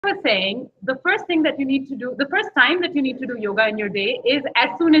was saying, the first thing that you need to do, the first time that you need to do yoga in your day is as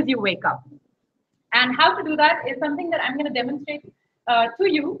soon as you wake up. And how to do that is something that I'm going to demonstrate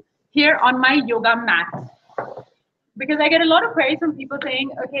to you here on my yoga mat. Because I get a lot of queries from people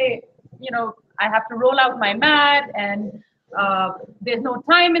saying, okay, I have to roll out my mat and there's no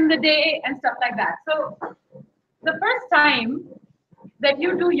time in the day and stuff like that. So the first time that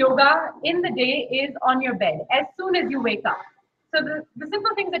you do yoga in the day is on your bed as soon as you wake up. So the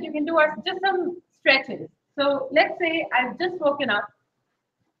simple things that you can do are just some stretches. So let's say I've just woken up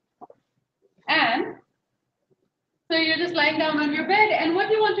and so you're just lying down on your bed, and what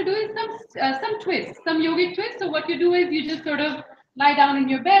you want to do is some twists, some yogic twists. So what you do is you just sort of lie down in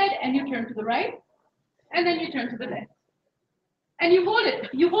your bed and you turn to the right, and then you turn to the left, and you hold it.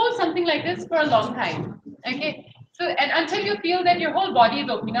 You hold something like this for a long time. Okay. So and until you feel that your whole body is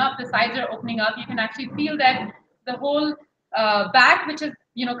opening up, the sides are opening up, you can actually feel that the whole back, which is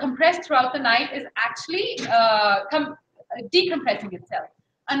compressed throughout the night, is actually decompressing itself.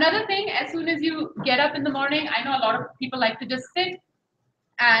 Another thing, as soon as you get up in the morning, I know a lot of people like to just sit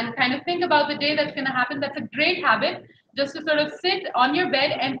and kind of think about the day that's going to happen. That's a great habit, just to sort of sit on your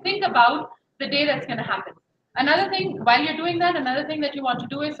bed and think about the day that's going to happen. Another thing, while you're doing that, another thing that you want to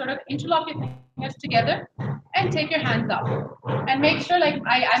do is sort of interlock your fingers together and take your hands up. And make sure, like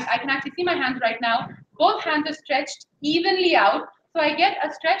I can actually see my hands right now, both hands are stretched evenly out. So I get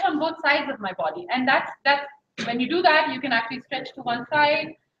a stretch on both sides of my body. And that's when you do that, you can actually stretch to one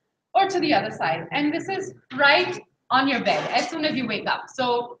side or to the other side. And this is right on your bed as soon as you wake up.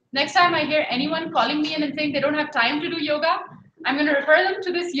 So next time I hear anyone calling me in and saying they don't have time to do yoga, I'm going to refer them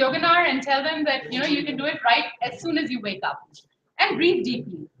to this yoganar and tell them that you can do it right as soon as you wake up. And breathe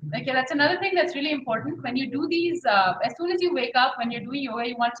deeply. Okay, that's another thing that's really important. When you do these, as soon as you wake up, when you're doing yoga,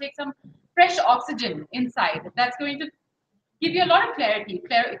 you want to take some fresh oxygen inside. That's going to give you a lot of clarity,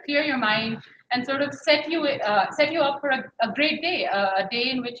 clear your mind, and sort of set you up for a great day, a day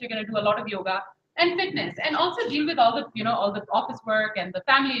in which you're going to do a lot of yoga and fitness, and also deal with all the office work and the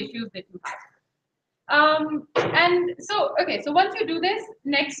family issues that you have. And so, okay, so once you do this,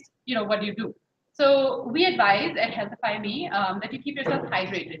 next, what do you do? So we advise at HealthifyMe that you keep yourself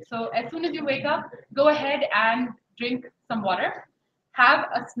hydrated. So as soon as you wake up, go ahead and drink some water. Have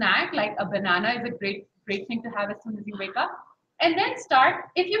a snack like a banana is a great thing to have as soon as you wake up. And then start,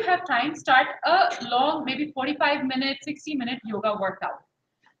 if you have time, start a long, maybe 45-minute, 60-minute yoga workout.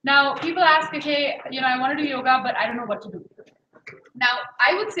 Now, people ask, okay, I want to do yoga, but I don't know what to do. Now,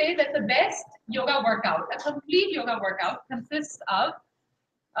 I would say that the best yoga workout, a complete yoga workout, consists of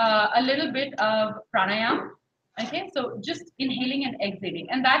a little bit of pranayama. Okay, so just inhaling and exhaling,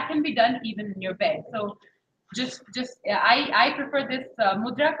 and that can be done even in your bed. So I prefer this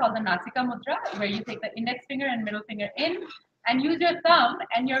mudra called the Nasika mudra, where you take the index finger and middle finger in, and use your thumb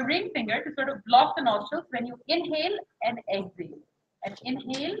and your ring finger to sort of block the nostrils when you inhale and exhale, and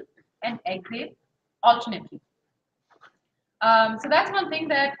inhale and exhale alternately. So that's one thing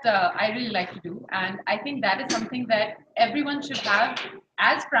that I really like to do, and I think that is something that everyone should have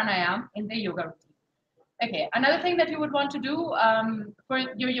as pranayam in their yoga routine. Okay, another thing that you would want to do for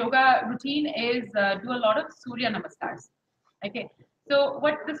your yoga routine is do a lot of Surya Namaskars. Okay, so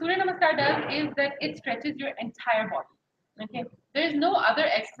what the Surya Namaskar does is that it stretches your entire body. Okay, there is no other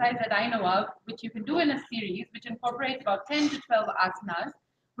exercise that I know of which you can do in a series which incorporates about 10 to 12 asanas,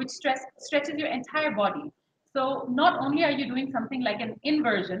 which stretches your entire body. So not only are you doing something like an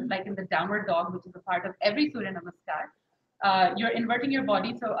inversion, like in the downward dog, which is a part of every Surya Namaskar, you're inverting your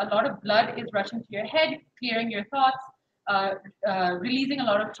body, so a lot of blood is rushing to your head, clearing your thoughts, releasing a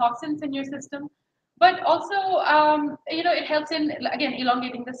lot of toxins in your system. But also, it helps in, again,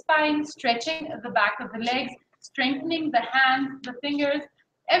 elongating the spine, stretching the back of the legs, strengthening the hands, the fingers,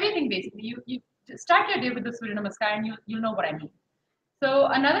 everything basically. You start your day with the Surya Namaskar and you'll know what I mean. So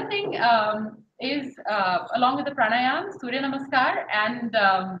another thing is, along with the pranayam, Surya Namaskar,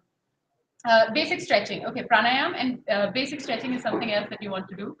 and basic stretching. Okay, pranayam and basic stretching is something else that you want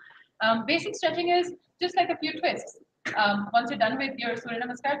to do. Basic stretching is just like a few twists. Once you're done with your Surya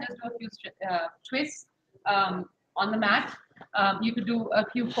Namaskar, just do a few twists on the mat. You could do a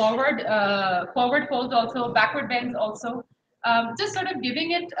few forward folds also, backward bends also. Just sort of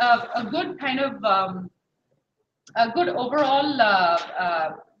giving it a good kind of a good overall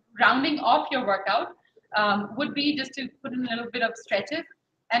rounding off your workout would be just to put in a little bit of stretches,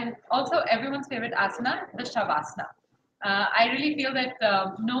 and also everyone's favorite asana, the Shavasana. I really feel that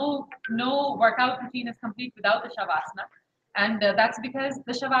no workout routine is complete without the Shavasana. And that's because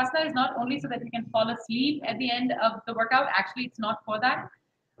the Shavasana is not only so that you can fall asleep at the end of the workout. Actually, it's not for that.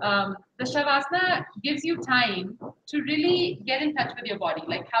 The Shavasana gives you time to really get in touch with your body.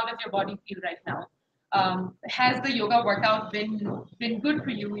 Like, how does your body feel right now? Has the yoga workout been good for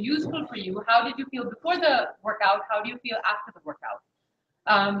you, useful for you? How did you feel before the workout? How do you feel after the workout?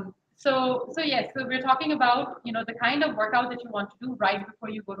 So yes, so we're talking about the kind of workout that you want to do right before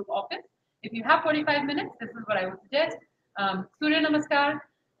you go to office. If you have 45 minutes, this is what I would suggest: Surya Namaskar,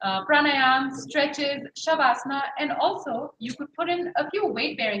 pranayam, stretches, shavasana, and also you could put in a few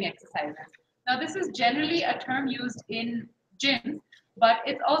weight-bearing exercises. Now, this is generally a term used in gyms, but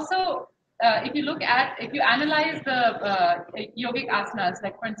it's also if you analyze the yogic asanas,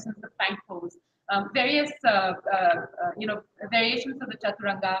 like for instance the plank pose, various variations of the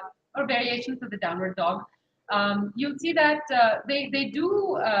chaturanga or variations of the downward dog, you'll see that they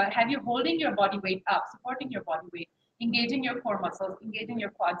do have you holding your body weight up, supporting your body weight, engaging your core muscles, engaging your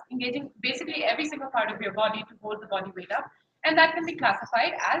quads, engaging basically every single part of your body to hold the body weight up, and that can be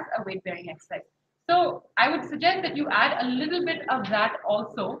classified as a weight bearing exercise. So I would suggest that you add a little bit of that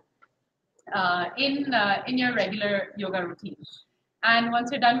also in your regular yoga routine. And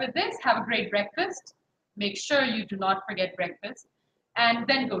once you're done with this, have a great breakfast. Make sure you do not forget breakfast, and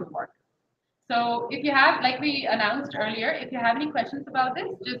then go to work. So if you have, like we announced earlier, if you have any questions about this,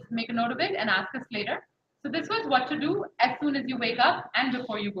 just make a note of it and ask us later. So this was what to do as soon as you wake up and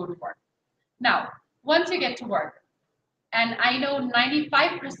before you go to work. Now, once you get to work, and I know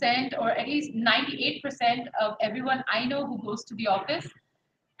 95% or at least 98% of everyone I know who goes to the office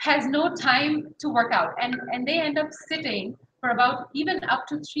has no time to work out, and they end up sitting for about even up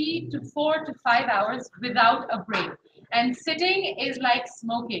to 3 to 4 to 5 hours without a break. And sitting is like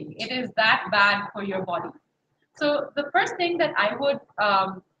smoking. It is that bad for your body. So the first thing that I would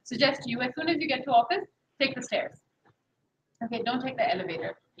suggest to you, as soon as you get to office, take the stairs. Okay, don't take the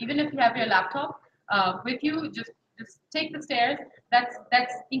elevator. Even if you have your laptop with you, just take the stairs.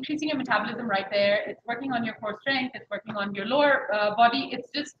 That's increasing your metabolism right there. It's working on your core strength. It's working on your lower body. It's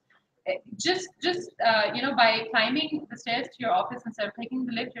just by climbing the stairs to your office instead of taking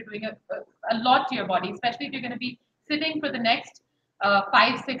the lift, you're doing a lot to your body, especially if you're going to be sitting for the next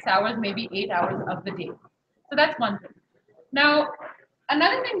 5 6 hours, maybe 8 hours of the day. So that's one thing. Now,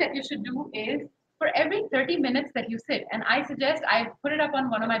 another thing that you should do is, for every 30 minutes that you sit, and I suggest, I put it up on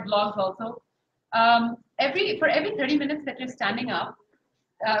one of my blogs also, for every 30 minutes that you're standing up,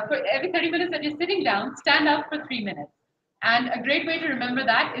 for every 30 minutes that you're sitting down, stand up for 3 minutes. And a great way to remember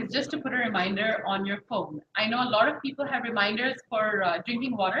that is just to put a reminder on your phone. I know a lot of people have reminders for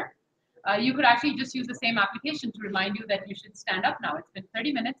drinking water. You could actually just use the same application to remind you that you should stand up now. It's been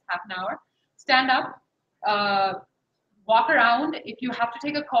 30 minutes, half an hour. Stand up, uh, walk around. If you have to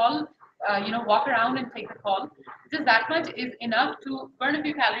take a call, walk around and take the call. Just that much is enough to burn a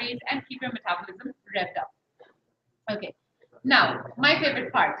few calories and keep your metabolism revved up. Okay. Now, my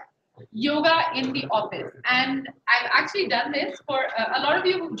favorite part, yoga in the office. And I've actually done this for a lot of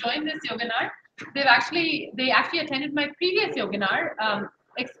you who joined this yoganar. They actually attended my previous yoganar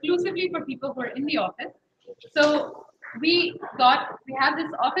exclusively for people who are in the office. So we have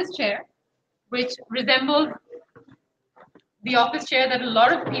this office chair which resembles the office chair that a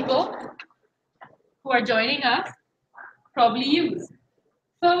lot of people who are joining us probably use.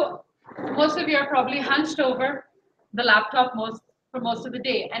 So most of you are probably hunched over the laptop for most of the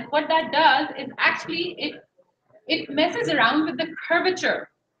day. And what that does is actually it messes around with the curvature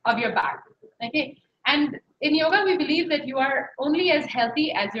of your back. Okay. And in yoga, we believe that you are only as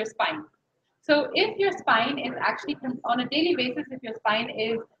healthy as your spine. So if your spine is actually on a daily basis, if your spine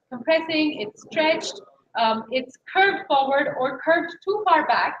is compressing, it's stretched, it's curved forward or curved too far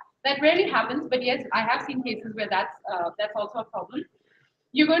back, that rarely happens. But yes, I have seen cases where that's also a problem.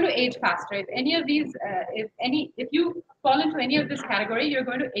 You're going to age faster. If any of these, if you fall into any of this category, you're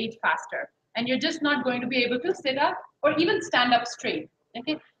going to age faster, and you're just not going to be able to sit up or even stand up straight.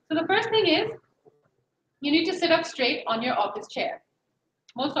 Okay. So the first thing is you need to sit up straight on your office chair.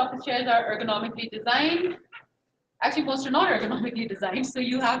 Most office chairs are ergonomically designed. Actually, most are not ergonomically designed, so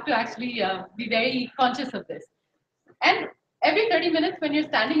you have to actually be very conscious of this. And every 30 minutes when you're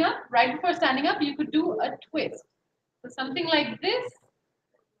standing up, right before standing up, you could do a twist. So something like this.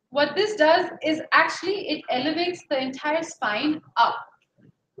 What this does is actually it elevates the entire spine up,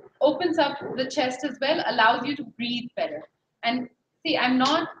 opens up the chest as well, allows you to breathe better. And see,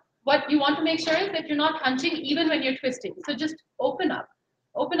 what you want to make sure is that you're not hunching even when you're twisting. So just open up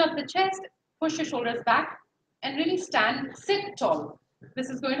the chest, push your shoulders back, and really sit tall. This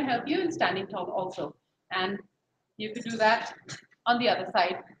is going to help you in standing tall also. And you could do that on the other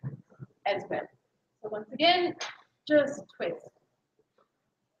side as well. So once again, just twist.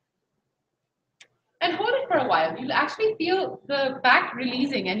 and hold it for a while. You'll actually feel the back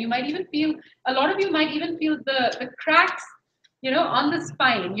releasing, and you might even feel, a lot of you might even feel the cracks, on the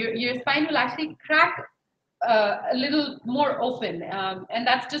spine. Your spine will actually crack a little more open, and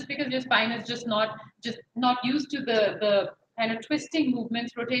that's just because your spine is just not used to the kind of twisting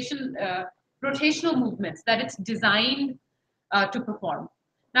movements, rotational movements that it's designed to perform.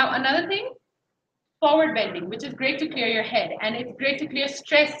 Now, another thing, forward bending, which is great to clear your head, and it's great to clear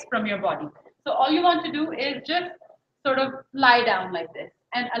stress from your body. So all you want to do is just sort of lie down like this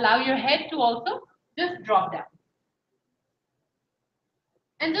and allow your head to also just drop down.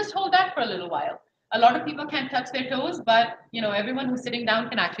 And just hold that for a little while. A lot of people can't touch their toes, but everyone who's sitting down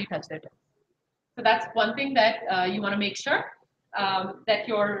can actually touch their toes. So that's one thing that you want to make sure that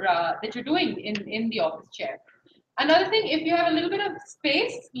you're doing in the office chair. Another thing, if you have a little bit of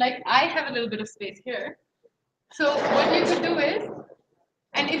space, like I have a little bit of space here, so what you could do is,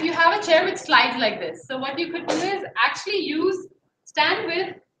 and if you have a chair with slides like this, so what you could do is actually stand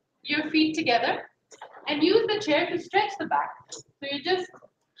with your feet together and use the chair to stretch the back. So you're just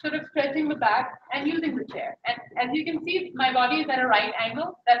sort of stretching the back and using the chair. And as you can see, my body is at a right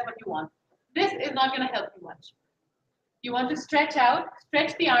angle. That's what you want. This is not going to help you much. You want to stretch out,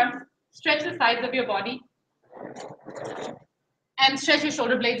 stretch the arms, stretch the sides of your body, and stretch your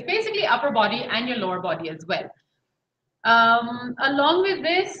shoulder blades, basically upper body and your lower body as well. Along with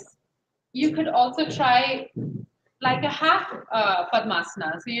this, you could also try like a half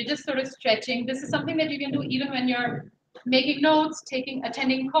Padmasana. So you're just sort of stretching. This is something that you can do even when you're making notes,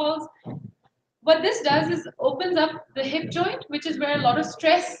 attending calls. What this does is opens up the hip joint, which is where a lot of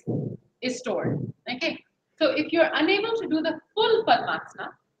stress is stored. Okay. So if you're unable to do the full Padmasana,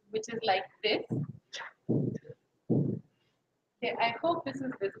 which is like this, okay, I hope this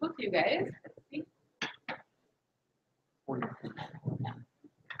is visible to you guys. Let's see.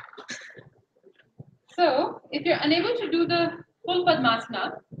 So if you're unable to do the full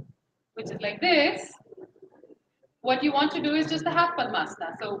Padmasana, which is like this, what you want to do is just the half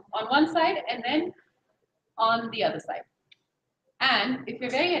Padmasana. So on one side and then on the other side. And if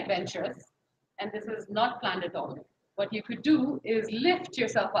you're very adventurous, and this is not planned at all, what you could do is lift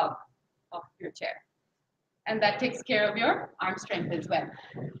yourself up off your chair. And that takes care of your arm strength as well.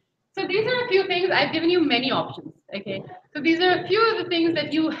 So these are a few things. I've given you many options. Okay. So these are a few of the things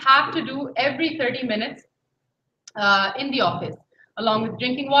that you have to do every 30 minutes in the office, along with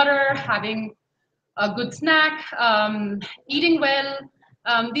drinking water, having a good snack, eating well.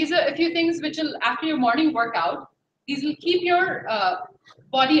 These are a few things which will, after your morning workout, these will keep your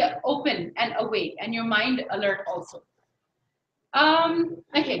body open and awake and your mind alert also.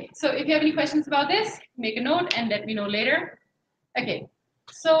 Okay, so if you have any questions about this, make a note and let me know later. Okay,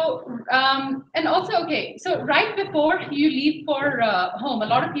 so, and also, okay, so right before you leave for home, a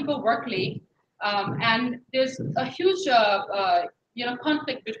lot of people work late, and there's a huge,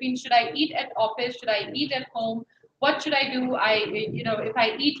 conflict between should I eat at office, should I eat at home, what should I do? If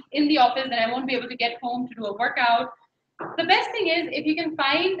I eat in the office, then I won't be able to get home to do a workout. The best thing is if you can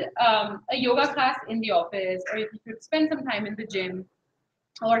find a yoga class in the office, or if you could spend some time in the gym,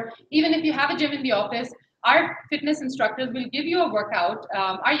 or even if you have a gym in the office, our fitness instructors will give you a workout.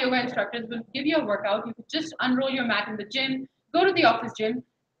 Our yoga instructors will give you a workout. You could just unroll your mat in the gym, go to the office gym,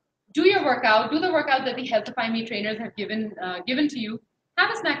 do your workout, do the workout that the HealthifyMe trainers have given to you,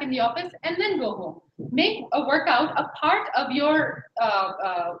 have a snack in the office, and then go home. Make a workout a part of your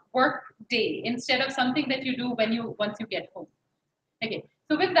work day instead of something that you do once you get home. Okay,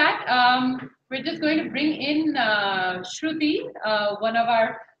 so with that, we're just going to bring in Shruti, one of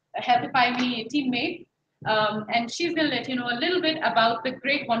our HealthifyMe teammates, and she's going to let you know a little bit about the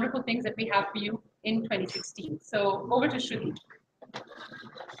great, wonderful things that we have for you in 2016. So over to Shruti.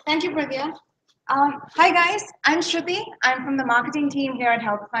 Thank you, Pragya. Hi guys, I'm Shruti. I'm from the marketing team here at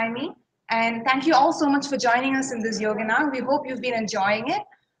HealthifyMe, and thank you all so much for joining us in this yoga. We hope you've been enjoying it.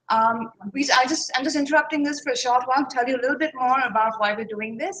 I'm just interrupting this for a short while to tell you a little bit more about why we're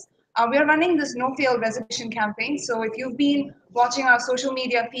doing this. We're running this no fail resolution campaign. So if you've been watching our social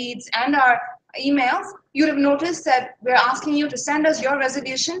media feeds and our emails, you'd have noticed that we're asking you to send us your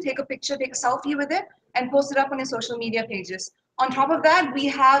resolution, take a picture, take a selfie with it, and post it up on your social media pages. On top of that, we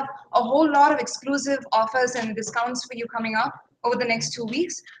have a whole lot of exclusive offers and discounts for you coming up over the next 2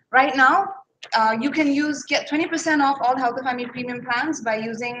 weeks. Right now, you can get 20% off all HealthifyMe premium plans by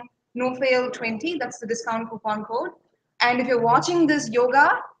using NoFail20. That's the discount coupon code. And if you're watching this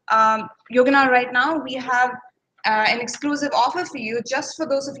Yogana right now, we have an exclusive offer for you just for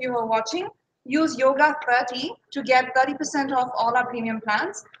those of you who are watching. Use Yoga30 to get 30% off all our premium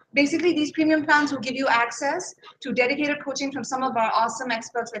plans. Basically, these premium plans will give you access to dedicated coaching from some of our awesome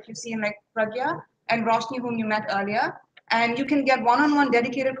experts that you've seen, like Pragya, and Roshni, whom you met earlier. And you can get one-on-one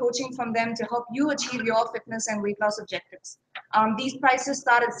dedicated coaching from them to help you achieve your fitness and weight loss objectives. These prices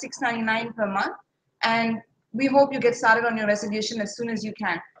start at $6.99 per month, and we hope you get started on your resolution as soon as you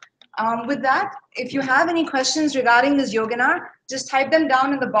can. With that, if you have any questions regarding this yoginar, just type them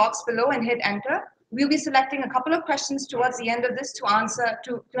down in the box below and hit enter. We'll be selecting a couple of questions towards the end of this to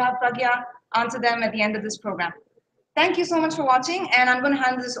have Pragya answer them at the end of this program. Thank you so much for watching, and I'm going to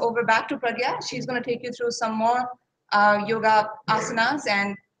hand this over back to Pragya. She's going to take you through some more yoga asanas,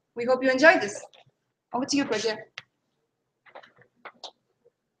 and we hope you enjoyed this. Over to you, Pragya.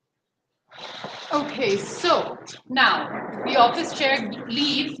 Okay, so now the office chair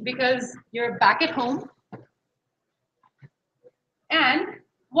leaves because you're back at home. And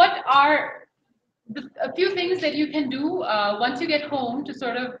what are a few things that you can do once you get home to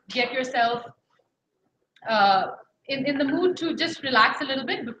sort of get yourself in the mood to just relax a little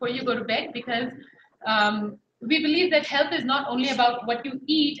bit before you go to bed, because we believe that health is not only about what you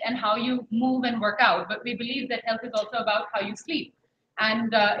eat and how you move and work out, but we believe that health is also about how you sleep.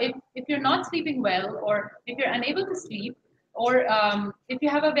 And if you're not sleeping well, or if you're unable to sleep, or if you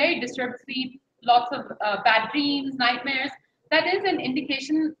have a very disturbed sleep, lots of bad dreams, nightmares, that is an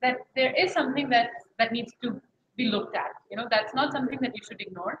indication that there is something that needs to be looked at. You know, that's not something that you should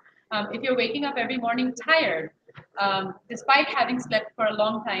ignore. If you're waking up every morning tired, despite having slept for a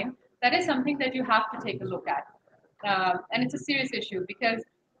long time, that is something that you have to take a look at. And it's a serious issue, because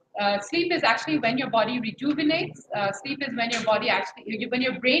sleep is actually when your body rejuvenates. Sleep is when your body actually, when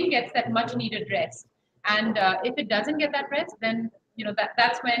your brain gets that much needed rest. And if it doesn't get that rest, then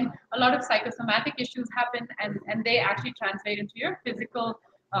that's when a lot of psychosomatic issues happen, and they actually translate into your physical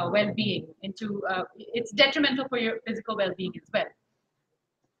well-being. It's detrimental for your physical well-being as well.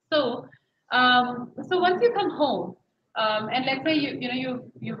 So once you come home, and let's say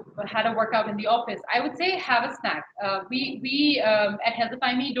you had a workout in the office, I would say have a snack. We at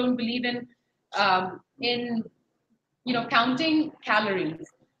HealthifyMe don't believe in counting calories.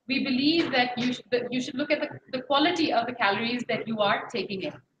 We believe that you should look at the quality of the calories that you are taking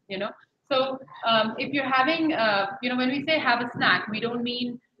in. So if you're having when we say have a snack, we don't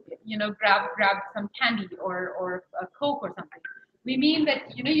mean grab some candy or a Coke or something. We mean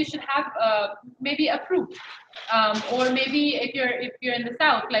that you should have maybe a fruit, or maybe if you're in the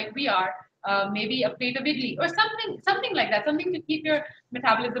south like we are, maybe a plate of idli or something like that, something to keep your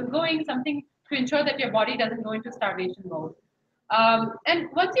metabolism going, something to ensure that your body doesn't go into starvation mode. And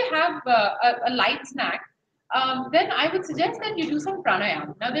once you have a light snack, then I would suggest that you do some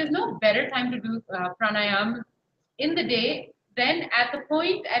pranayam. Now, there's no better time to do pranayam in the day than at the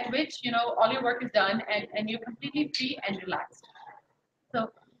point at which all your work is done and you're completely free and relaxed. So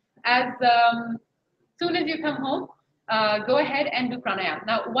as soon as you come home, go ahead and do pranayam.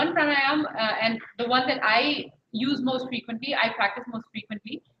 Now, one pranayam, and the one that I use most frequently, I practice most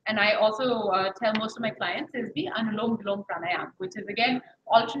frequently, and I also tell most of my clients, is the Anulom Vilom pranayam, which is again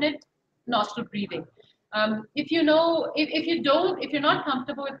alternate nostril breathing. If you're not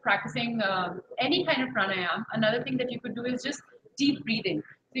comfortable with practicing any kind of pranayam, another thing that you could do is just deep breathing.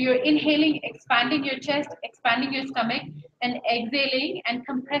 So you're inhaling, expanding your chest, expanding your stomach, and exhaling and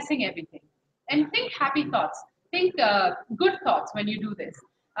compressing everything. And think happy thoughts. Think good thoughts when you do this.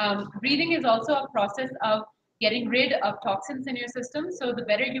 Breathing is also a process of getting rid of toxins in your system. So the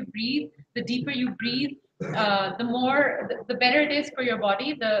better you breathe, the deeper you breathe, the better it is for your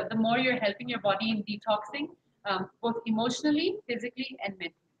body. The more you're helping your body in detoxing, both emotionally, physically, and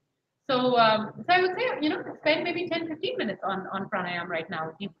mentally. So I would say, spend maybe 10-15 minutes on pranayam right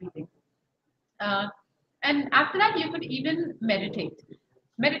now, deep breathing. And after that, you could even meditate.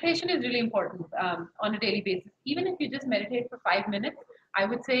 Meditation is really important on a daily basis. Even if you just meditate for 5 minutes, I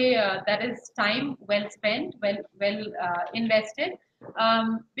would say that is time well spent, well invested,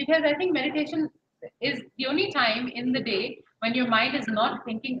 because I think meditation is the only time in the day when your mind is not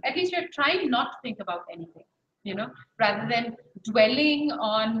thinking. At least you're trying not to think about anything, rather than dwelling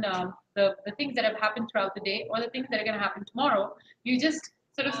on the things that have happened throughout the day or the things that are going to happen tomorrow. You just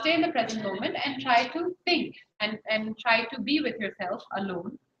sort of stay in the present moment and try to think and try to be with yourself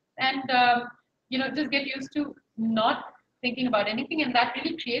alone, and just get used to not thinking about anything, and that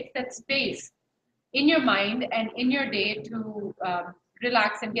really creates that space in your mind and in your day to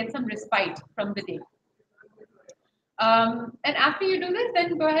relax and get some respite from the day. And after you do this,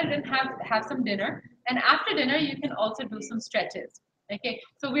 then go ahead and have some dinner. And after dinner, you can also do some stretches. Okay,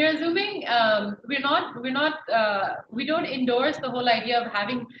 so we're assuming we don't endorse the whole idea of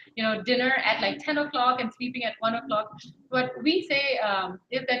having dinner at like 10 o'clock and sleeping at 1 o'clock. What we say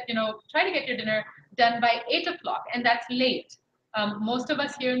is that try to get your dinner done by 8 o'clock, and that's late. Most of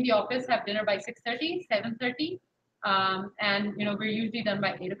us here in the office have dinner by 6:30, 7:30, and we're usually done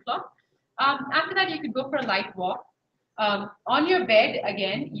by 8 o'clock. After that, you could go for a light walk. On your bed,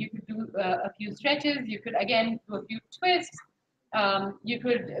 again, you could do a few stretches. You could, again, do a few twists. You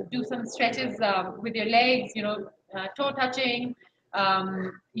could do some stretches with your legs, toe touching.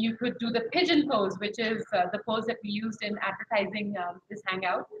 You could do the pigeon pose, which is the pose that we used in advertising this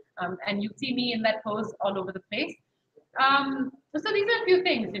hangout. And you see me in that pose all over the place. So these are a few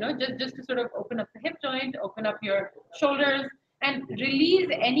things, just to sort of open up the hip joint, open up your shoulders, and release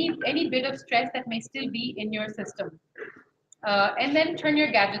any bit of stress that may still be in your system. And then turn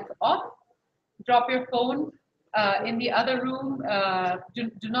your gadgets off, drop your phone in the other room.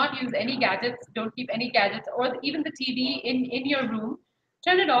 Do not use any gadgets. Don't keep any gadgets or even the TV in your room.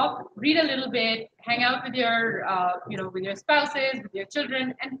 Turn it off. Read a little bit. Hang out with your with your spouses, with your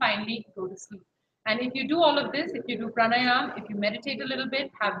children, and finally go to sleep. And if you do all of this, if you do pranayam, if you meditate a little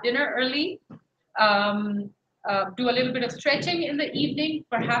bit, have dinner early, do a little bit of stretching in the evening,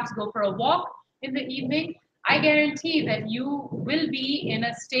 perhaps go for a walk in the evening, I guarantee that you will be in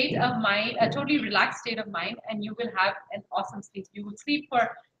a state of mind, a totally relaxed state of mind, and you will have an awesome sleep. You will sleep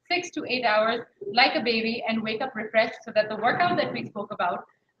for 6 to 8 hours like a baby and wake up refreshed so that the workout that we spoke about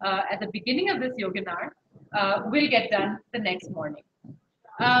at the beginning of this yoginar will get done the next morning.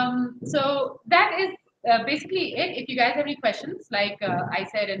 So that is basically it. If you guys have any questions, like I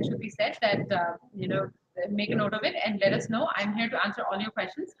said and Shruti said, that make a note of it and let us know. I'm here to answer all your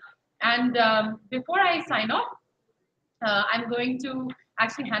questions. And before I sign off, I'm going to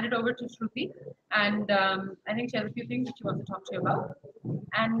actually hand it over to Shruti, and I think she has a few things that she wants to talk to you about.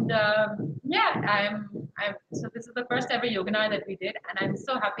 And yeah, so this is the first ever yoginar that we did, and I'm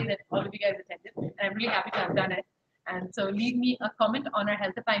so happy that all of you guys attended, and I'm really happy to have done it. And so leave me a comment on our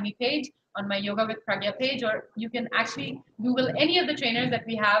HealthifyMe page, on my Yoga with Pragya page, or you can actually Google any of the trainers that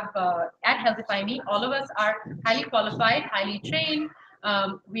we have at HealthifyMe. All of us are highly qualified, highly trained.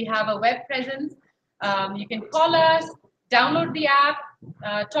 We have a web presence. You can call us, download the app,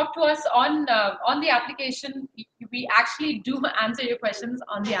 talk to us on the application. We actually do answer your questions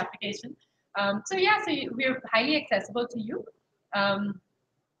on the application. So yeah, so we're highly accessible to you.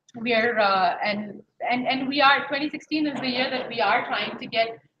 We are and we are 2016 is the year that we are trying to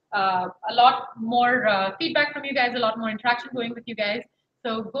get a lot more feedback from you guys, a lot more interaction going with you guys.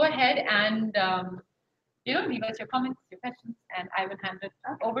 So go ahead and leave us your comments, your questions, and I will hand it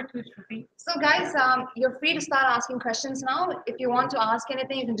over to Shruti. So guys, you're free to start asking questions now. If you want to ask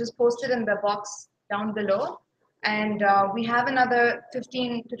anything, you can just post it in the box down below. And we have another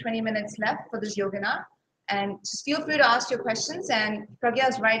 15 to 20 minutes left for this yoginar. And just feel free to ask your questions, and Pragya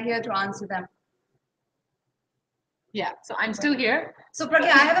is right here to answer them. Yeah, so I'm still here. So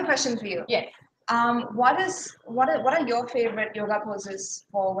Pragya, I have a question for you. Yes. What are your favorite yoga poses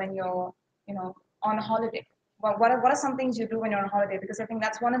for when you're on a holiday? What are some things you do when you're on holiday? Because I think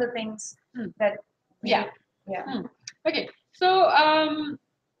that's one of the things that Okay, so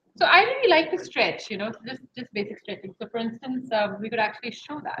so I really like to stretch, just basic stretching. So for instance, we could actually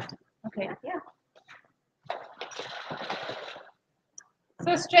show that. Okay. Yeah.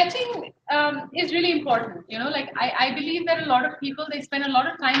 So stretching is really important. Like I believe that a lot of people, they spend a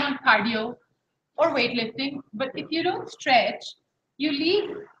lot of time on cardio or weightlifting, but if you don't stretch, you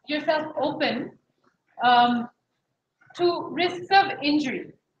leave yourself open to risks of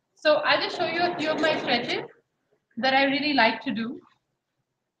injury. So I'll just show you a few of my stretches that I really like to do.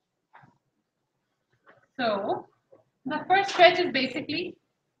 So the first stretch is basically,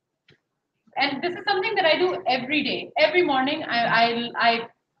 and this is something that I do every day. Every morning, I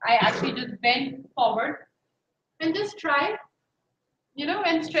actually just bend forward and just try,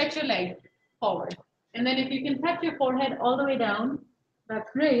 and stretch your leg forward. And then if you can touch your forehead all the way down, that's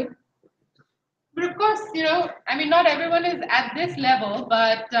great. But of course, I mean, not everyone is at this level,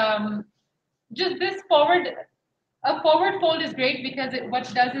 but just this a forward fold is great because what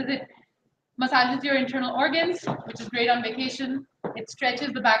it does is it massages your internal organs, which is great on vacation. It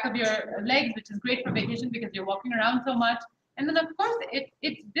stretches the back of your legs, which is great for vacation because you're walking around so much. And then, of course,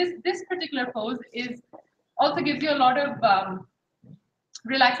 this particular pose also gives you a lot of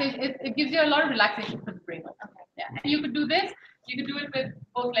relaxation. It gives you a lot of relaxation for the brain. Okay. Yeah, and you could do this. You could do it with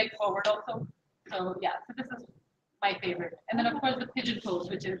both legs forward also. So yeah, so this is my favorite. And then, of course, the pigeon pose,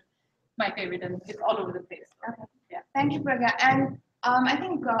 which is my favorite, and it's all over the place. Okay. Yeah. Thank you, Pragya. And I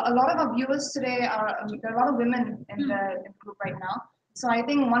think a lot of our viewers today there are a lot of women in the group right now. So I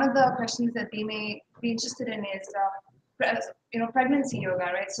think one of the questions that they may be interested in is, pregnancy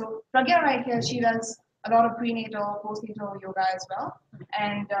yoga, right? So Pragya right here, she does a lot of prenatal, postnatal yoga as well.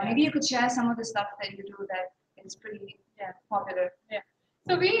 And maybe you could share some of the stuff that you do that is pretty popular. Yeah.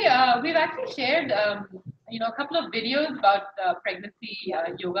 So we've actually shared a couple of videos about pregnancy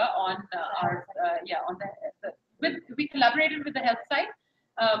yoga on our on we collaborated with the health site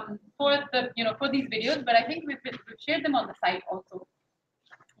for the for these videos, but I think we've shared them on the site also.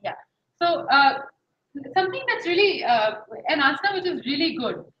 Yeah. So something that's really an asana which is really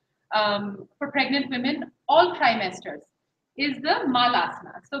good for pregnant women all trimesters is the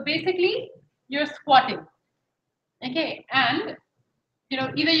malasana. So basically you're squatting, okay, and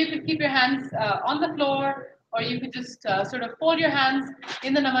either you could keep your hands on the floor or you could just sort of fold your hands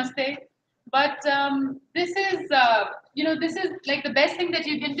in the namaste. But this is like the best thing that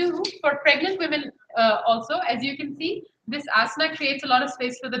you can do for pregnant women also. As you can see, this asana creates a lot of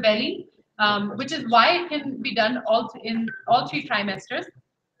space for the belly, which is why it can be done in all three trimesters.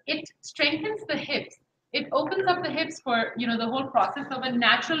 It strengthens the hips. It opens up the hips for the whole process of a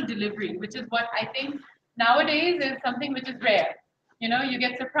natural delivery, which is what I think nowadays is something which is rare. You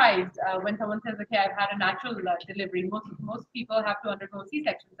get surprised when someone says, "Okay, I've had a natural delivery." Most people have to undergo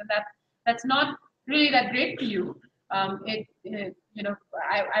C-sections, and that's not really that great for you. I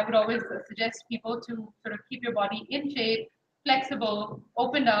would always suggest people to sort of keep your body in shape, flexible,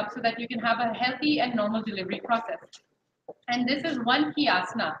 opened up, so that you can have a healthy and normal delivery process. And this is one key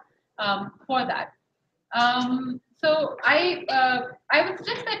asana for that. I would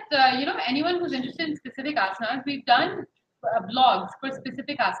suggest that anyone who's interested in specific asanas, we've done blogs for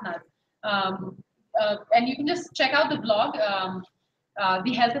specific asanas, and you can just check out the blog,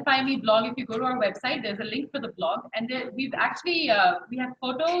 the HealthifyMe blog. If you go to our website, there's a link for the blog, and we've actually we have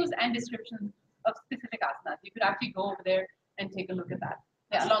photos and descriptions of specific asanas. You could actually go over there and take a look at that.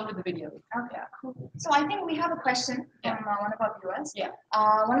 Yeah, along with the videos. Okay, cool. So I think we have a question from one of our viewers. Yeah.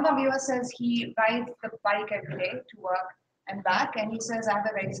 One of our viewers says he rides the bike every day to work and back, and he says I have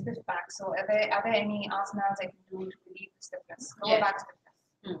a very stiff back. So are there any asanas I can do to relieve the stiffness, lower back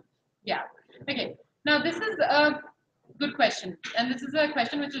stiffness? Yeah. Okay. Now this is a good question, and this is a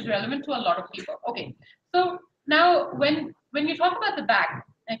question which is relevant to a lot of people. Okay. So now when you talk about the back,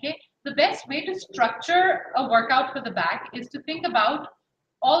 okay, the best way to structure a workout for the back is to think about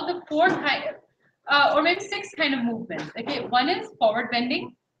all the four or maybe six kind of movements. Okay, one is forward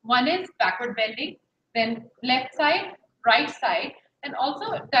bending, one is backward bending, then left side, right side, and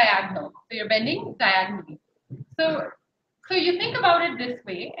also diagonal. So you're bending diagonally. So you think about it this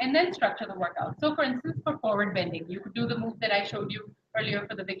way and then structure the workout. So for instance, for forward bending, you could do the move that I showed you earlier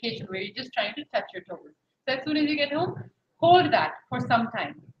for the vacation where you're just trying to touch your toes. So as soon as you get home, hold that for some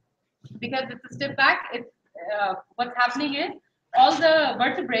time. Because it's a stiff back, it's what's happening is all the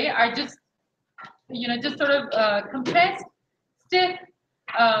vertebrae are just just sort of compressed, stiff,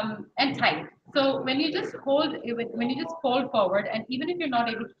 and tight. So when you just fold forward, and even if you're not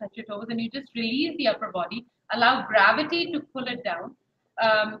able to touch your toes, and you just release the upper body, allow gravity to pull it down.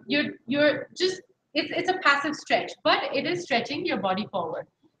 You're just it's a passive stretch, but it is stretching your body forward.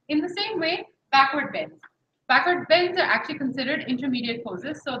 In the same way, backward bends. Backward bends are actually considered intermediate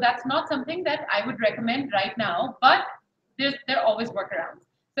poses, so that's not something that I would recommend right now, but there are always workarounds.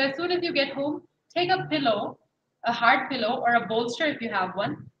 So as soon as you get home, take a pillow, a hard pillow or a bolster if you have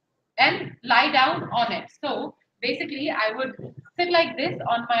one, and lie down on it. So basically, I would sit like this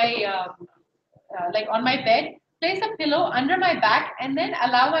on my like on my bed, place a pillow under my back, and then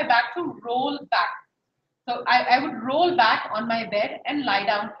allow my back to roll back. So I would roll back on my bed and lie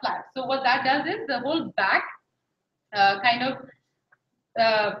down flat. So what that does is the whole back kind of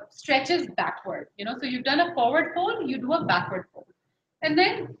stretches backward. So you've done a forward fold, you do a backward fold, and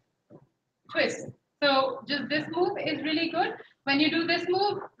then twist. So just this move is really good. When you do this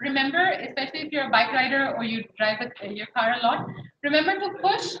move, remember, especially if you're a bike rider or you drive your car a lot, remember to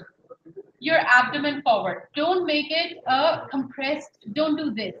push your abdomen forward. Don't make it a compressed. Don't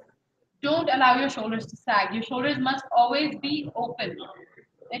do this. Don't allow your shoulders to sag. Your shoulders must always be open.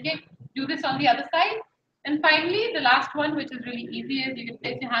 Okay, do this on the other side. And finally, the last one, which is really easy, is you can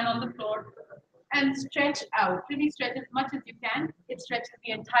place your hand on the floor and stretch out. Really stretch as much as you can. It stretches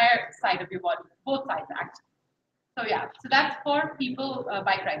the entire side of your body, both sides actually. So yeah, so that's for people,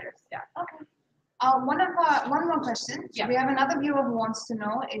 bike riders. Yeah. Okay. One more question. Yeah. We have another viewer who wants to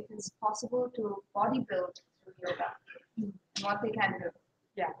know if it's possible to bodybuild through yoga and what they can do.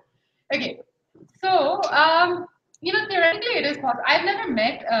 Yeah. Okay. So theoretically it is possible. I've never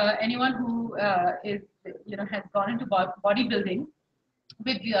met anyone who has gone into bodybuilding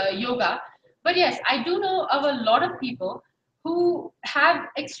with yoga, but yes, I do know of a lot of people who have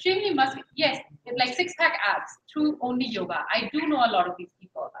extremely muscular, yes, like six-pack abs through only yoga. I do know a lot of these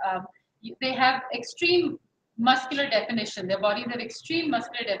people. They have extreme muscular definition. Their bodies have extreme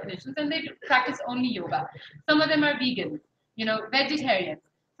muscular definitions, and they practice only yoga. Some of them are vegans, vegetarians.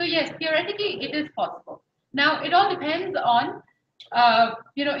 So yes, theoretically, it is possible. Now, it all depends on,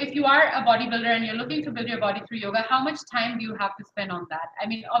 if you are a bodybuilder and you're looking to build your body through yoga, how much time do you have to spend on that? I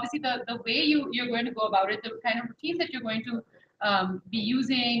mean, obviously, the way you're going to go about it, the kind of routines that you're going to be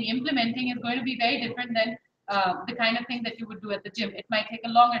using, implementing is going to be very different than the kind of thing that you would do at the gym. It might take a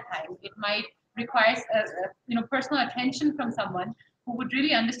longer time. It might require personal attention from someone who would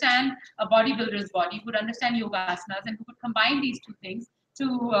really understand a bodybuilder's body, would understand yoga asanas, and who would combine these two things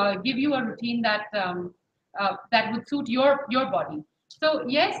to give you a routine that would suit your body. So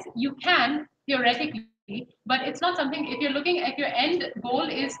yes, you can theoretically, but it's not something. If you're looking at your end goal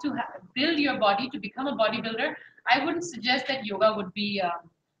is to build your body to become a bodybuilder, I wouldn't suggest that yoga would be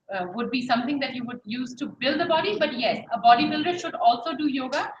something that you would use to build the body. But yes, a bodybuilder should also do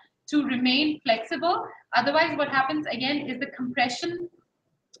yoga to remain flexible. Otherwise, what happens again is the compression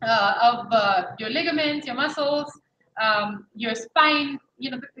of your ligaments, your muscles, your spine.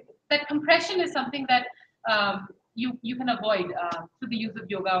 That compression is something that you can avoid through the use of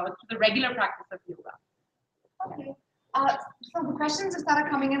yoga or through the regular practice of yoga. Okay. So the questions have started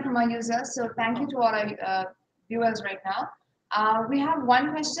coming in from our users. So thank you to all our viewers right now. We have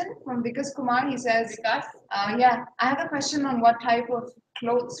one question from Vikas Kumar. He says, yeah, I have a question on what type of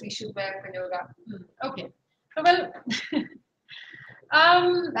clothes we should wear for yoga. Okay. So, well,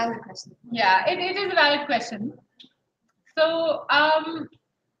 valid question. Yeah, it is a valid question. So,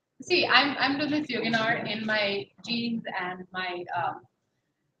 see, I'm doing this yoginar in my jeans and my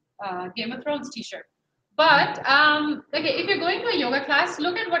Game of Thrones t-shirt. But okay, if you're going to a yoga class,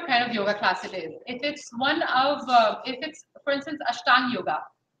 look at what kind of yoga class it is. If it's for instance Ashtanga yoga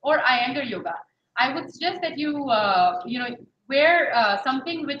or Iyengar yoga, I would suggest that you wear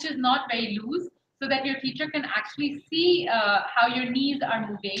something which is not very loose, so that your teacher can actually see how your knees are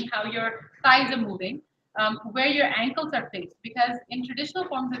moving, how your thighs are moving, where your ankles are placed. Because in traditional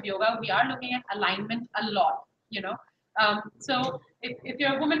forms of yoga, we are looking at alignment a lot. So if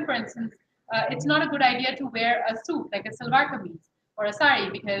you're a woman, for instance, it's not a good idea to wear a suit like a salwar kameez or a sari,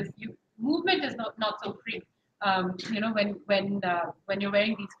 because movement is not so free. When you're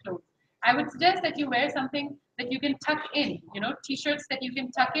wearing these clothes, I would suggest that you wear something that you can tuck in. T-shirts that you can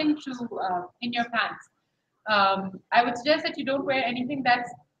tuck into in your pants. I would suggest that you don't wear anything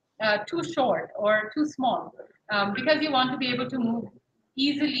that's too short or too small, because you want to be able to move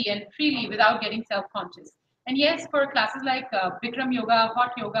easily and freely without getting self-conscious. And yes, for classes like Bikram yoga,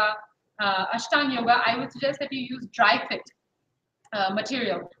 hot yoga, Ashtanga yoga, I would suggest that you use dry fit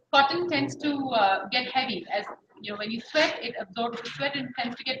material. Cotton tends to get heavy, as when you sweat, it absorbs the sweat and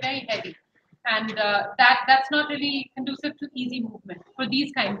tends to get very heavy, and that's not really conducive to easy movement for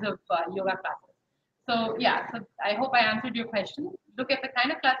these kinds of yoga classes. So yeah, so I hope I answered your question. Look at the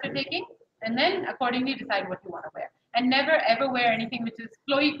kind of class you're taking, and then accordingly decide what you want to wear. And never ever wear anything which is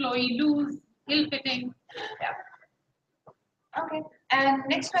flowy, loose, ill-fitting. Yeah. Okay. And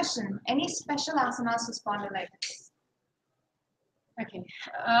next question: any special asanas for spondylitis? Okay.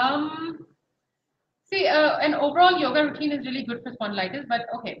 See, an overall yoga routine is really good for spondylitis, but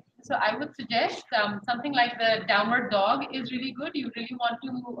okay. So I would suggest something like the downward dog is really good. You really want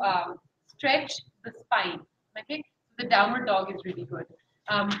to stretch the spine. Okay, the downward dog is really good.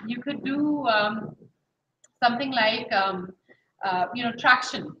 You could do something like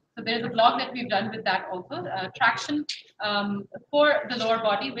traction. So there's a blog that we've done with that also. Traction for the lower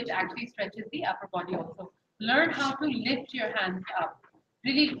body, which actually stretches the upper body also. Learn how to lift your hands up.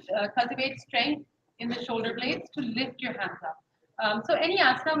 Really cultivate strength in the shoulder blades to lift your hands up. So any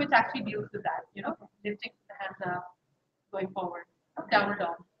asana which actually deals with that, lifting the hands up, going forward, downward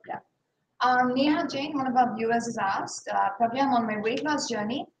dog. Yeah. Neha Jain, one of our viewers, has asked, Pragya, I'm on my weight loss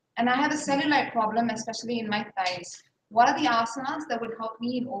journey and I have a cellulite problem, especially in my thighs. What are the asanas that would help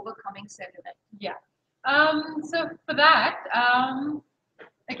me in overcoming cellulite? Yeah. So for that,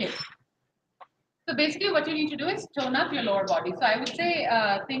 okay. So basically, what you need to do is tone up your lower body. So I would say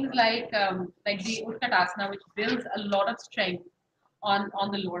things like the Utkatasana, which builds a lot of strength on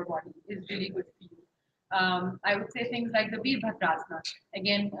the lower body, is really good for you. I would say things like the Virabhadrasana,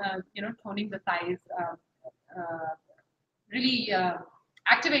 again, toning the thighs, really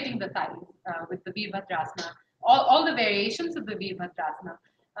activating the thighs with the Virabhadrasana. All the variations of the Virabhadrasana.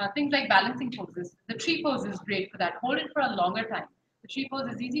 Things like balancing poses. The tree pose is great for that. Hold it for a longer time. The tree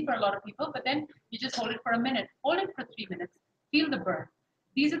pose is easy for a lot of people, but then you just hold it for a minute. Hold it for 3 minutes. Feel the burn.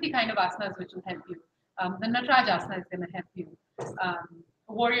 These are the kind of asanas which will help you. The Natarajasana is going to help you.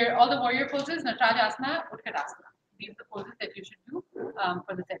 All the warrior poses, Natarajasana, Utkatasana. These are the poses that you should do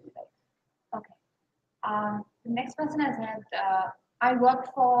for the cellulite. Okay. The next person has had, I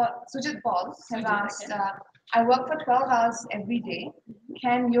work for, Sujit Paul has Sujit, asked, okay. I work for 12 hours every day.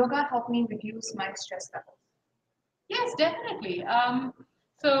 Can yoga help me reduce my stress levels? Yes, definitely.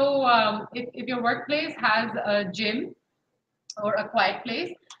 If your workplace has a gym or a quiet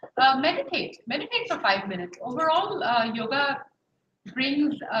place, meditate. Meditate for 5 minutes. Overall, yoga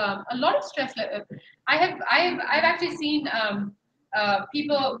brings a lot of stress. I've actually seen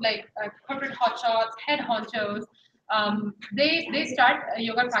people like corporate hotshots, head honchos. They start a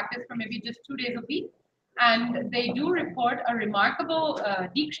yoga practice for maybe just 2 days a week, and they do report a remarkable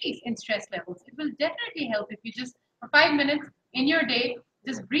decrease in stress levels. It will definitely help if you just for 5 minutes in your day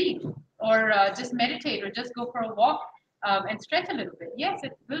just breathe or just meditate or just go for a walk and stretch a little bit. Yes,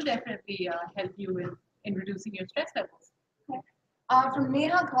 it will definitely help you in reducing your stress levels. Okay. From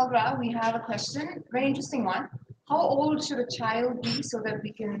Neha Kalra, we have a question, very interesting one. How old should a child be so that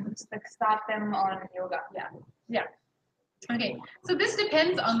we can like, start them on yoga? Yeah, yeah. Okay, so this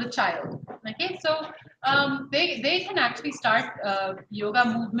depends on the child. Okay, so they can actually start yoga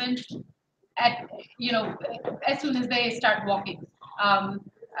movement at as soon as they start walking.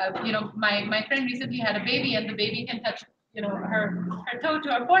 My friend recently had a baby, and the baby can touch her toe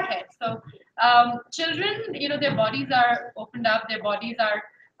to her forehead. So children, their bodies are opened up, their bodies are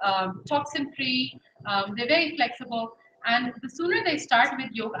toxin free, they're very flexible, and the sooner they start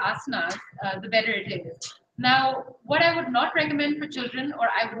with yoga asanas, the better it is. Now, what I would not recommend for children, or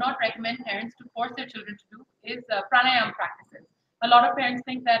I would not recommend parents to force their children to do, is pranayama practices. A lot of parents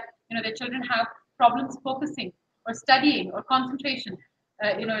think that their children have problems focusing or studying or concentration.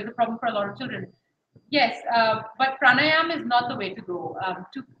 Is a problem for a lot of children. Yes, but pranayam is not the way to go.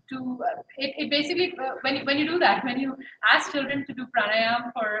 It basically when you do that, when you ask children to do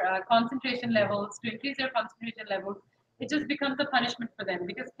pranayam for concentration levels, to increase their concentration levels, it just becomes a punishment for them,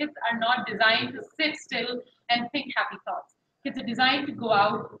 because kids are not designed to sit still and think happy thoughts. Kids are designed to go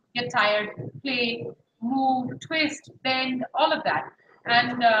out, get tired, play, move, twist, bend, all of that.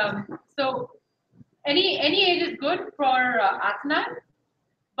 And so any age is good for asana,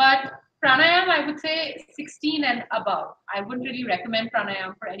 but pranayam, I would say 16 and above. I wouldn't really recommend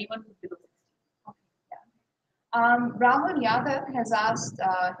pranayam for anyone who's below 16. Rahul Yadav has asked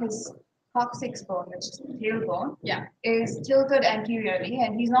his coccyx bone, which is the tailbone, Yeah. is tilted anteriorly,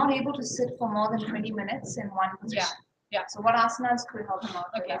 and he's not able to sit for more than 20 minutes in one position. Yeah. So what asanas could help him out?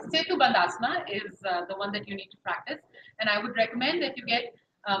 Okay, Setu Bandhasana is the one that you need to practice, and I would recommend that you get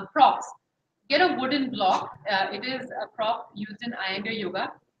props. Get a wooden block. It is a prop used in Iyengar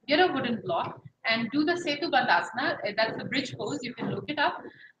yoga. Get a wooden block and do the Setu Bandhasana. That's the bridge pose. You can look it up,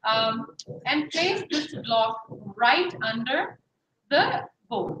 and place this block right under the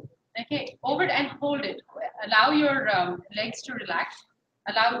bowl. Okay, over it and hold it. Allow your legs to relax.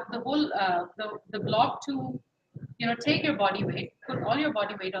 Allow the whole the block to take your body weight, put all your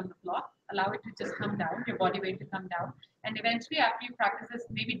body weight on the block, allow it to just come down, your body weight to come down. And eventually, after you practice this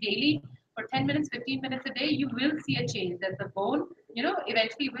maybe daily for 10 minutes, 15 minutes a day, you will see a change that the bone,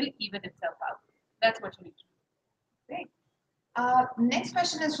 eventually will even itself out. That's what you need to do. Great. Next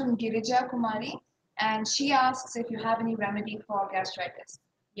question is from Girija Kumari, and she asks if you have any remedy for gastritis.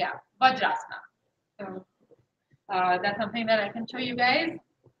 Yeah, Vajrasana. So that's something that I can show you guys.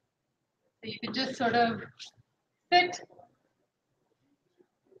 So you can just sort of sit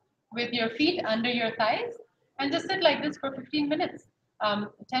with your feet under your thighs and just sit like this for 15 minutes,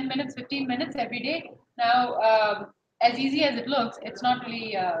 10 minutes, 15 minutes every day. Now, as easy as it looks, it's not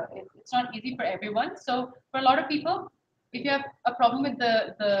really, it's not easy for everyone. So for a lot of people, if you have a problem with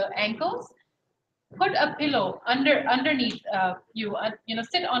the ankles, put a pillow underneath you,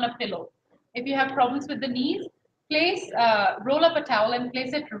 sit on a pillow. If you have problems with the knees, roll up a towel and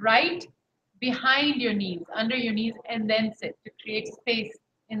place it right behind your knees, under your knees, and then sit to create space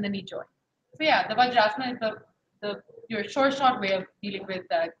in the knee joint. So yeah, the Vajrasana is the your short way of dealing with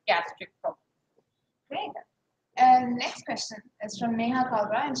gastric problems. Great. And next question is from Neha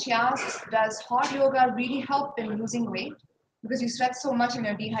Kalra, and she asks, does hot yoga really help in losing weight? Because you sweat so much and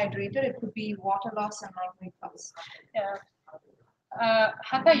you're dehydrated, it could be water loss and not weight loss. Yeah.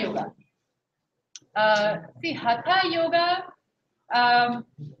 Hatha yoga. See, hatha yoga. Um,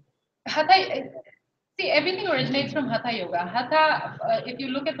 hatha. See, everything originates from hatha yoga. Hatha, if you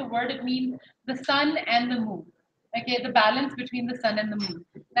look at the word, it means the sun and the moon. Okay, the balance between the sun and the moon.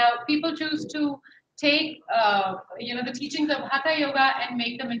 Now, people choose to take, the teachings of hatha yoga and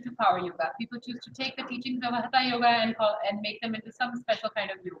make them into power yoga. People choose to take the teachings of hatha yoga and make them into some special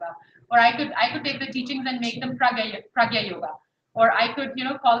kind of yoga. Or I could take the teachings and make them pragya yoga. Or I could,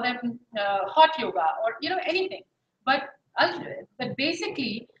 call them hot yoga, or anything. But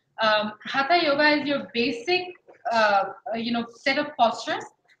basically, Hatha yoga is your basic, set of postures.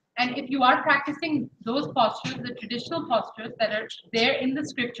 And if you are practicing those postures, the traditional postures that are there in the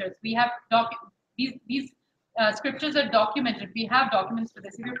scriptures, we have these scriptures are documented. We have documents for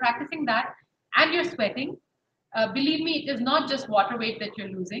this. If you're practicing that and you're sweating, believe me, it is not just water weight that you're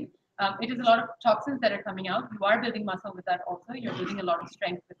losing. It is a lot of toxins that are coming out. You are building muscle with that also. You're building a lot of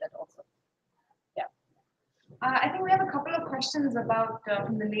strength with that also. Yeah. I think we have a couple of questions about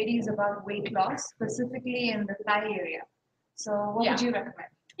from the ladies about weight loss, specifically in the thigh area. So what would you recommend?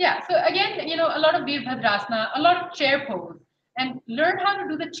 Yeah, so again, a lot of Virabhadrasana, a lot of chair pose, and learn how to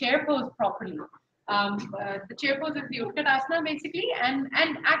do the chair pose properly. The chair pose is the Utkatasana basically, and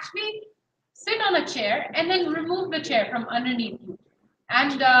actually sit on a chair and then remove the chair from underneath you,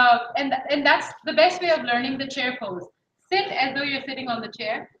 and that's the best way of learning the chair pose. Sit as though you're sitting on the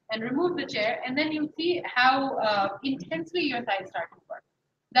chair and remove the chair, and then you see how intensely your thighs start to work.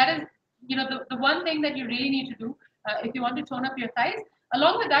 That is, the one thing that you really need to do if you want to tone up your thighs.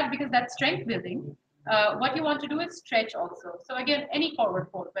 Along with that, because that's strength building, what you want to do is stretch also. So again, any forward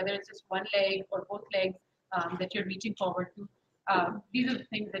fold, whether it's just one leg or both legs that you're reaching forward to, these are the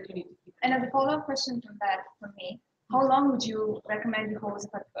things that you need to keep. And as a follow-up question from that, from me, how long would you recommend you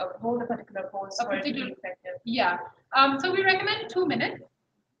hold a particular pose for it to be effective? Yeah. So we recommend 2 minutes.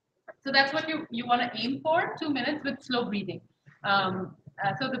 So that's what you want to aim for, 2 minutes with slow breathing.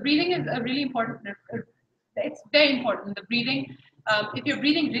 So the breathing is a really important. It's very important. The breathing, if you're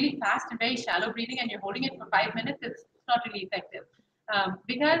breathing really fast and very shallow breathing and you're holding it for 5 minutes, it's not really effective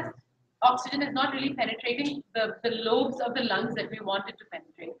because oxygen is not really penetrating the lobes of the lungs that we want it to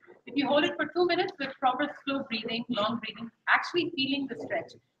penetrate. If you hold it for 2 minutes with proper slow breathing, long breathing, actually feeling the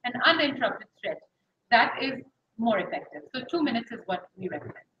stretch, an uninterrupted stretch, that is more effective. So 2 minutes is what we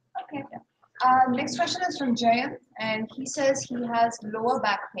recommend. Okay. Next question is from Jayant, and he says he has lower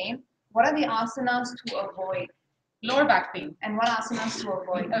back pain. What are the asanas to avoid? Lower back pain. And what asanas to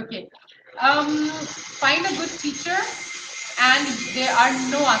avoid? Okay. Find a good teacher, and there are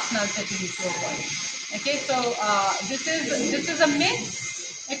no asanas that you need to avoid. Okay, so this is a myth.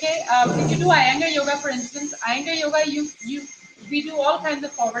 Okay, if you do Iyengar yoga, for instance, Iyengar yoga, we do all kinds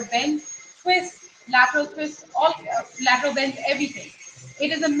of forward bends, twists, all lateral bends, everything.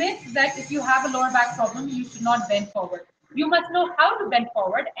 It is a myth that if you have a lower back problem, you should not bend forward. You must know how to bend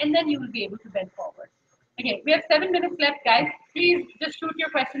forward, and then you will be able to bend forward. Okay, we have 7 minutes left, guys. Please just shoot your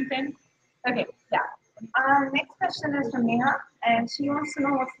questions in. Okay, yeah. Next question is from Neha, and she wants to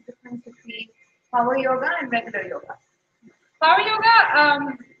know what's the difference between power yoga and regular yoga. Power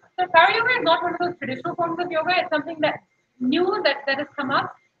yoga, so power yoga is not one of those traditional forms of yoga. It's something that new that has come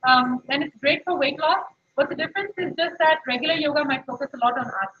up, and it's great for weight loss. But the difference is just that regular yoga might focus a lot on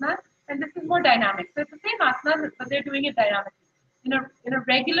asanas, and this is more dynamic. So it's the same asanas, but they're doing it dynamically. In a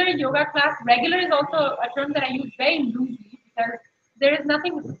regular yoga class, regular is also a term that I use very loosely because there is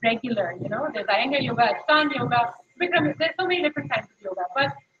nothing regular. There's Iyengar yoga, Ashtanga yoga, Bikram. There's so many different kinds of yoga,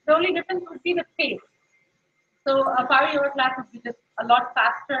 but the only difference would be the pace. So a power yoga class would be just a lot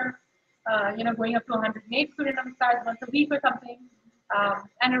faster, going up to 108 Surya Namaskars once a week or something.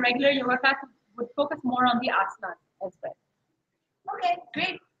 And a regular yoga class would focus more on the asanas as well. Okay,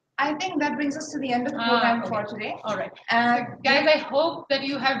 great. I think that brings us to the end of the program for today. All right. Guys, I hope that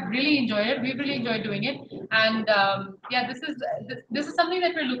you have really enjoyed it. We really enjoyed doing it. And yeah, this is something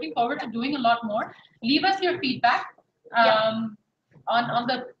that we're looking forward to doing a lot more. Leave us your feedback. On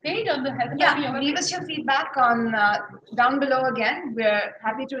the page, on the HealthifyMe yoga leave us your feedback on down below again. We're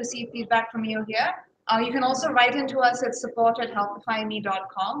happy to receive feedback from you here. You can also write into us at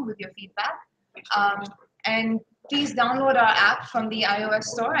support@healthifyme.com with your feedback. And please download our app from the iOS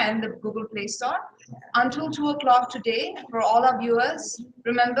store and the Google Play Store. Until 2 o'clock today, for all our viewers,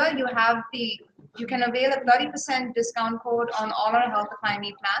 remember you can avail a 30% discount code on all our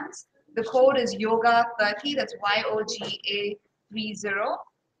HealthifyMe plans. The code is YOGA30, that's YOGA30.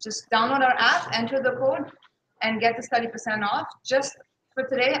 Just download our app, enter the code, and get this 30% off just for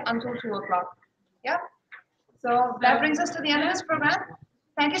today until 2 o'clock. Yeah. So that brings us to the end of this program.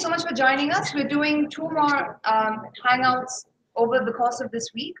 Thank you so much for joining us. We're doing 2 more hangouts over the course of this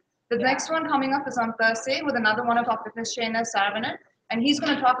week. The next one coming up is on Thursday with another one of our fitness trainers, Saravanan, and he's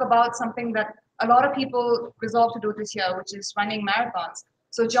going to talk about something that a lot of people resolved to do this year, which is running marathons.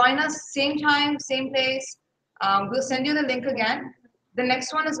 So join us, same time, same place. We'll send you the link again. The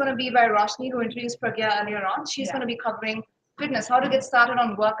next one is going to be by Roshni, who introduced Pragya earlier on. She's going to be covering fitness, how to get started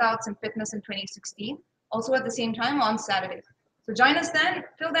on workouts and fitness in 2016, also at the same time on Saturday. So join us then.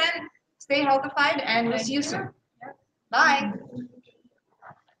 Till then, stay healthified, and we'll see you soon. Bye.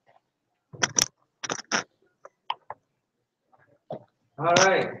 All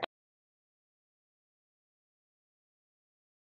right.